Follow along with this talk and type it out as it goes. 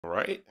All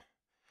right.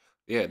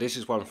 Yeah, this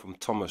is one from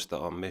Thomas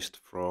that I missed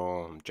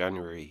from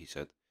January, he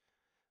said.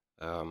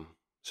 So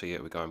yeah,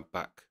 we're going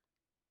back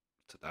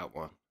to that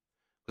one.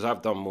 Because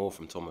I've done more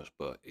from Thomas,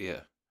 but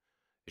yeah,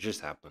 it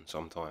just happens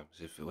sometimes.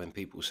 If when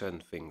people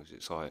send things,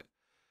 it's like,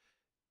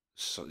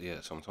 so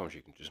yeah, sometimes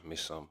you can just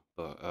miss some.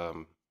 But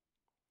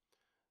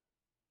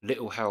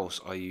little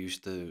house I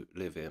used to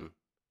live in,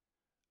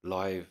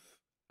 live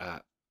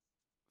at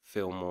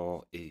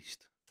Fillmore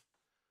East.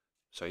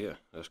 So yeah,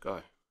 let's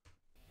go.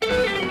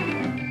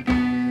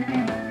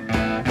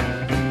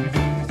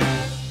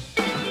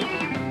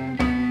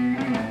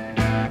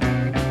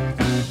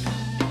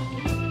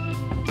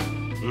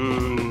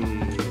 Mm,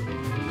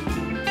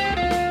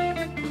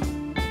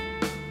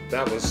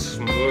 that was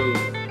smooth.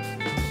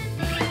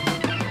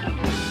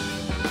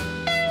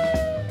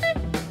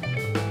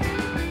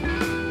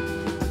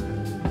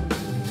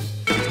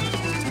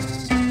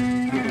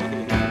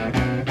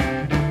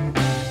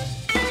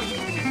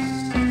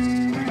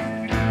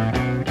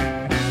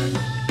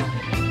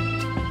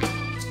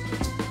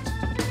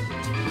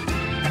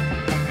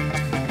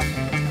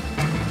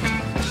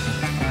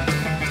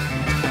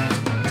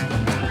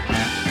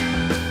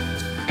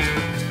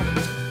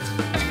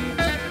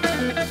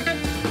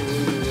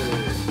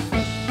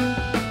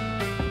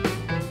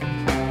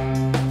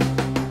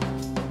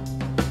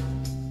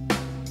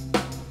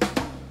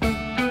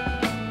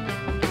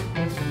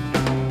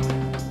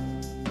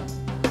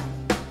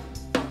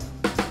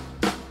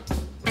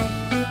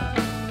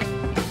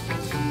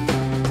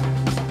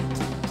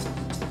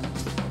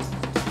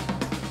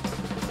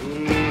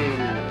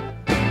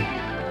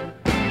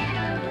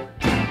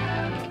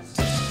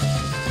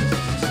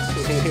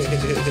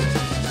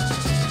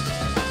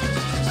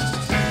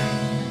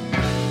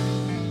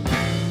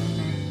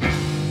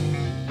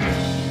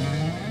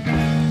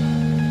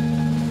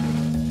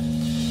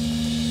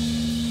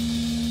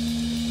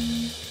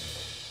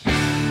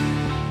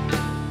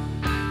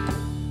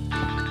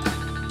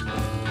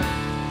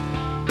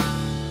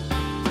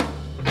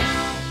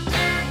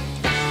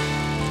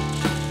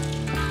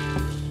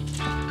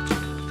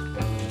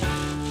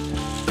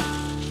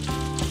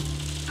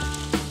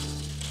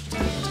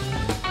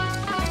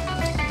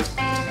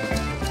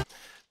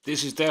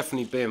 This has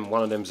definitely been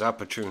one of them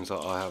Zappa tunes that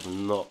I have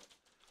not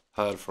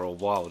heard for a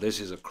while. This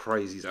is a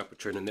crazy Zappa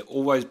tune, and it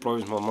always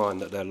blows my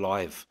mind that they're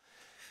live.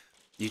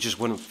 You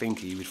just wouldn't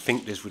think it. You would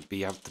think this would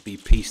be have to be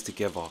pieced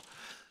together.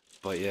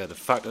 But yeah, the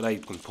fact that they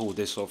can pull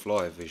this off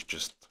live is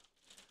just...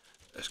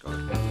 Let's go.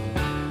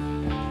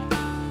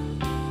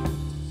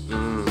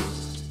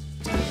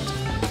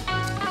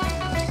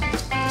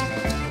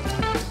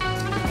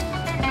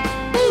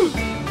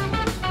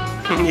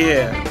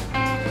 Yeah.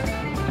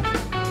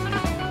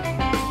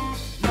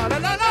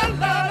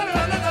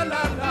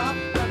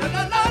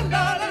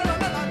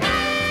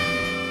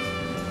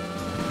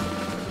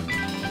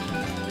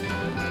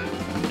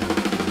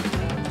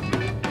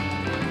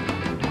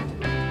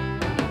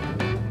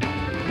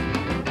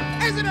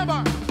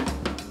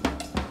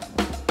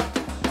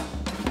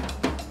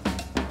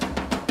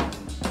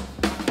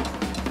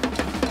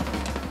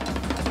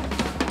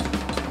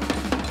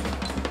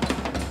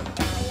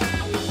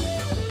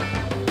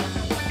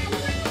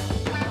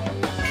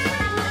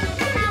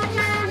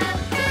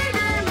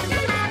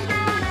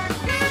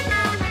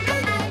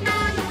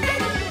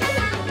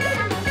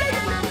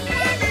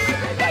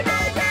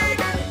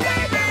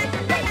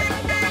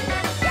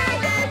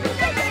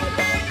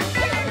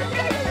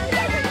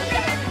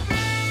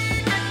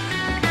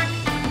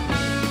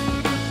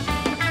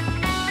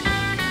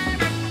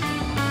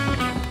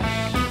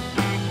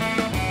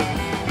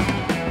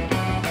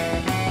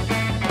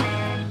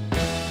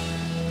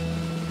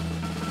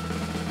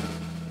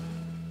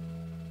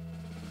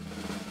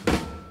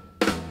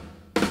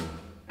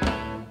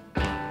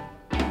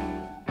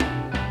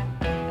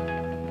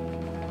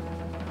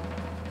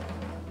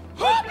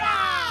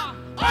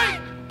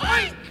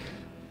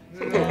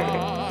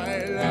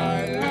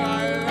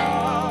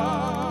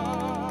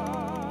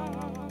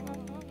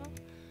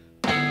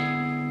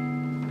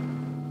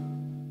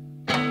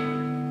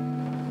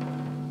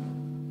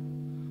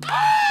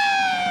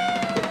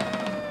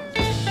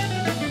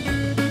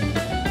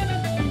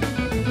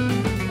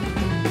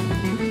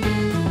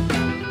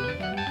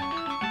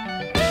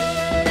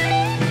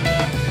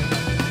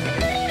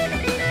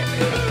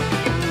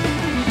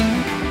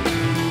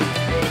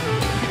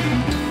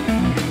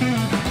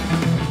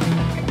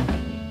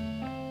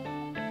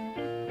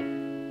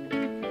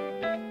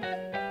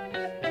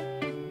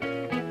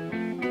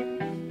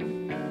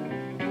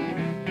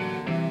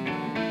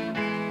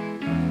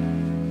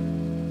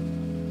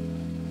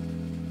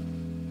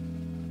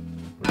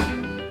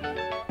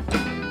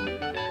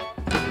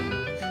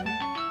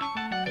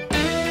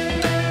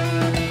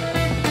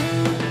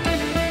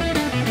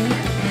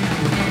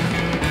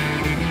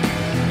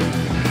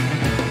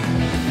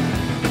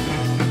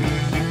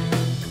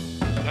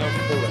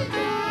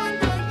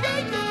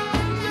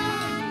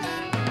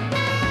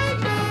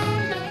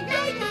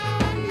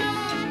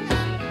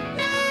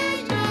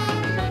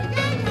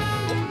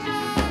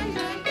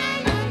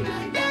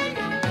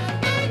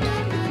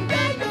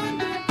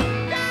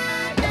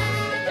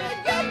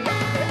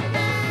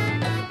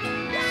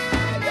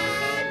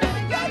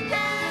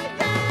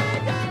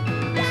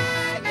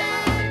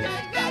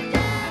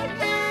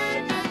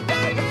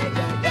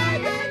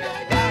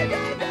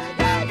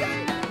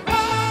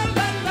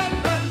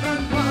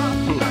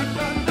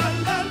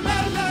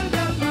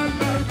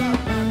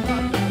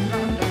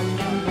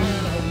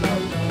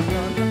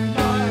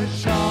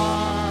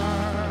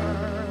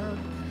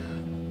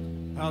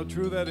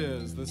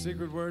 The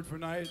secret word for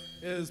night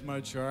is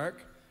mud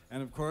shark.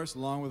 And of course,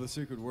 along with the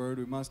secret word,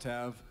 we must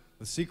have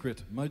the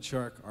secret mud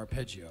shark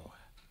arpeggio.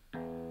 A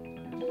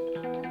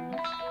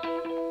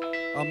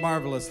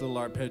marvelous little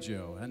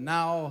arpeggio. And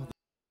now...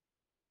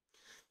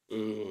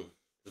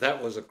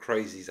 That was a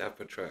crazy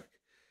Zappa track.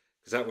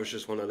 Because that was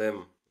just one of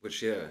them,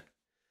 which, yeah,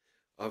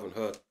 I haven't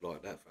heard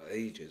like that for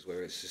ages,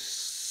 where it's just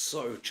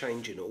so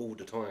changing all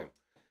the time.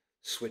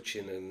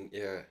 Switching and,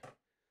 yeah.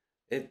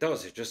 It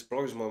does. It just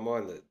blows my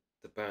mind that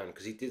the band,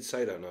 because he did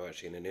say that, no,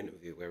 actually, in an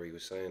interview where he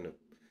was saying that,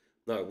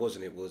 no, it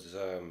wasn't. It was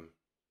a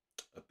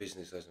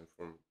business lesson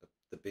from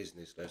the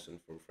business lesson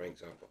from Frank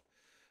Zappa.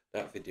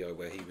 That video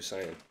where he was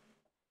saying,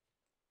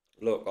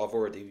 look, I've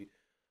already,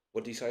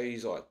 what did he say?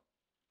 He's like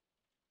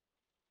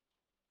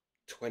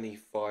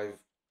 25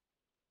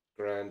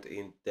 grand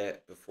in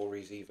debt before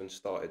he's even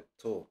started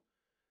tour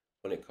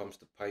when it comes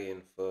to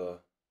paying for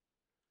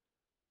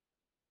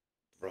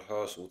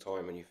rehearsal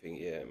time, and you think,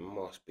 yeah, it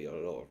must be a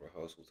lot of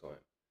rehearsal time.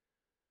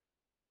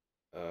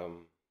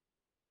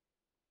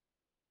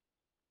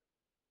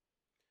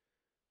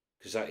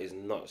 Because that is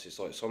nuts. It's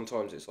like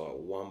sometimes it's like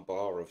one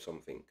bar of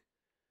something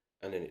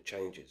and then it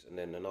changes and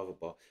then another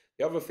bar.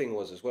 The other thing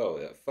was as well,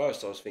 at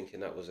first I was thinking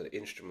that was an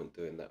instrument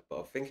doing that,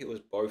 but I think it was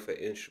both an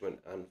instrument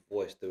and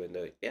voice doing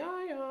the yeah,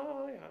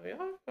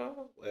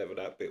 whatever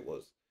that bit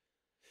was.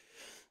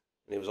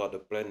 And it was like the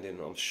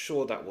blending. I'm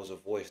sure that was a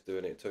voice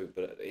doing it too,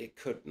 but it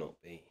could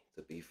not be,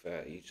 to be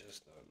fair. You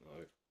just don't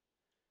know.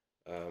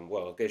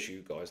 Well, I guess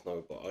you guys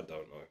know, but I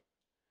don't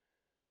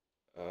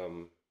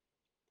know.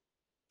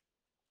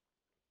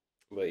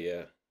 But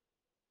yeah,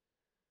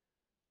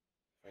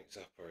 Frank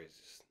Zappa is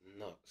just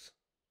nuts.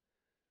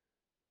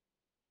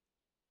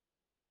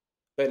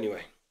 But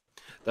anyway,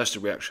 that's the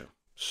reaction.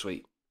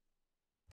 Sweet.